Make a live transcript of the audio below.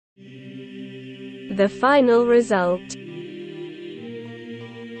The final result.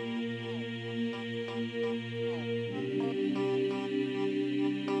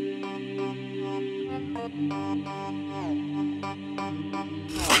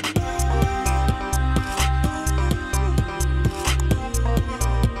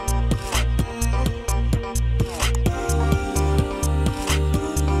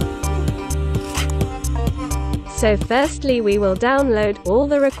 So firstly we will download all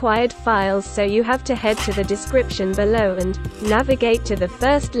the required files, so you have to head to the description below and navigate to the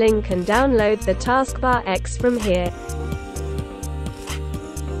first link and download the Taskbar X from here.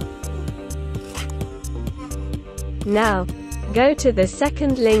 Now, go to the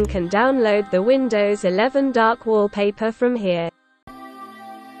second link and download the Windows 11 dark wallpaper from here.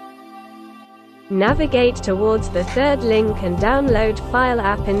 Navigate towards the third link and download File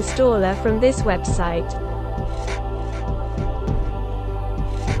App Installer from this website.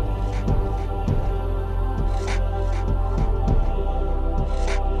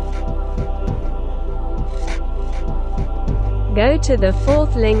 Go to the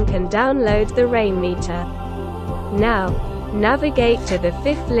fourth link and download the Rainmeter. Now, navigate to the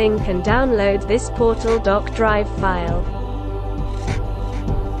fifth link and download this Portal Doc Drive file.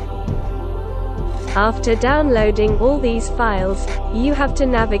 After downloading all these files, you have to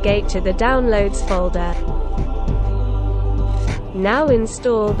navigate to the Downloads folder. Now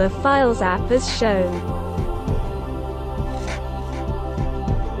install the Files app as shown.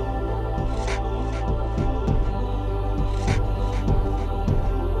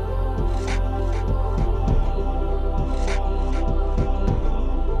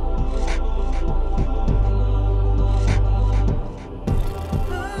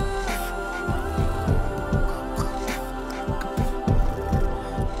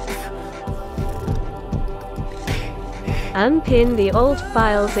 Unpin the old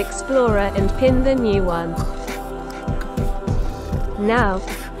Files Explorer and pin the new one. Now,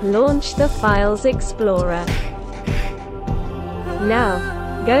 launch the Files Explorer.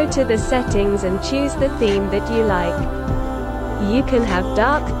 Now, go to the settings and choose the theme that you like. You can have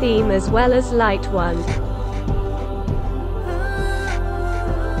dark theme as well as light one.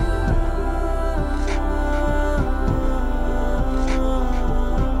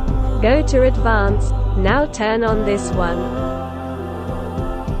 Go to Advanced. Now turn on this one.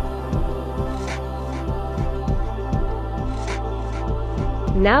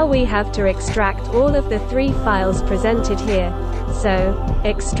 Now we have to extract all of the 3 files presented here. So,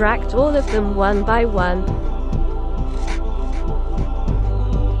 extract all of them one by one.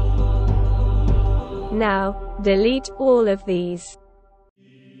 Now, delete all of these.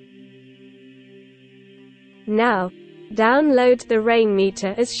 Now, download the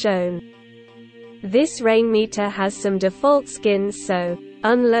Rainmeter as shown. This Rainmeter has some default skins, so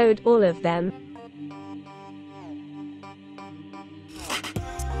unload all of them.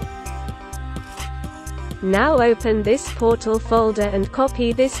 Now open this Portal folder and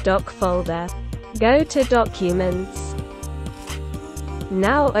copy this Doc folder. Go to Documents.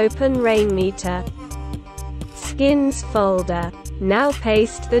 Now open Rainmeter. Skins folder. Now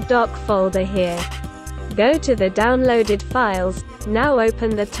paste the Doc folder here. Go to the downloaded files. Now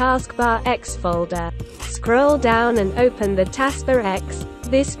open the Taskbar X folder. Scroll down and open the Taskbar X,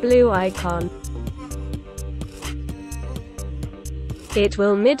 this blue icon. It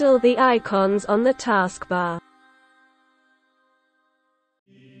will middle the icons on the taskbar.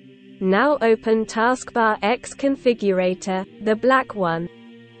 Now open Taskbar X Configurator, the black one.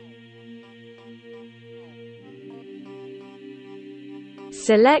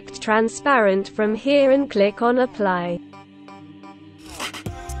 Select Transparent from here and click on Apply.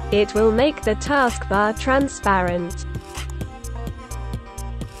 It will make the taskbar transparent.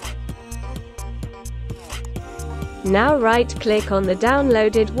 Now right-click on the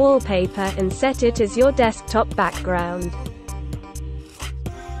downloaded wallpaper and set it as your desktop background.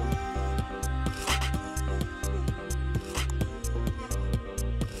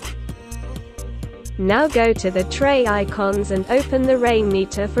 Now go to the tray icons and open the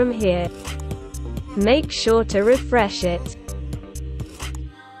Rainmeter from here. Make sure to refresh it.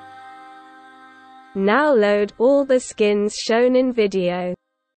 Now load all the skins shown in video.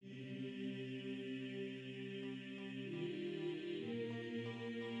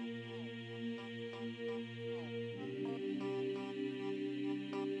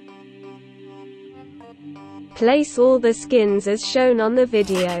 Place all the skins as shown on the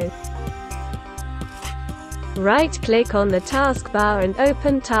video. Right-click on the taskbar and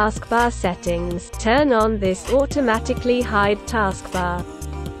open Taskbar Settings. Turn on this Automatically Hide Taskbar.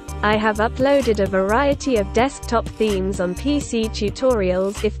 I have uploaded a variety of desktop themes on PC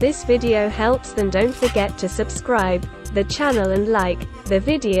tutorials. If this video helps, then don't forget to subscribe the channel and like the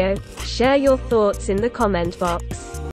video. Share your thoughts in the comment box.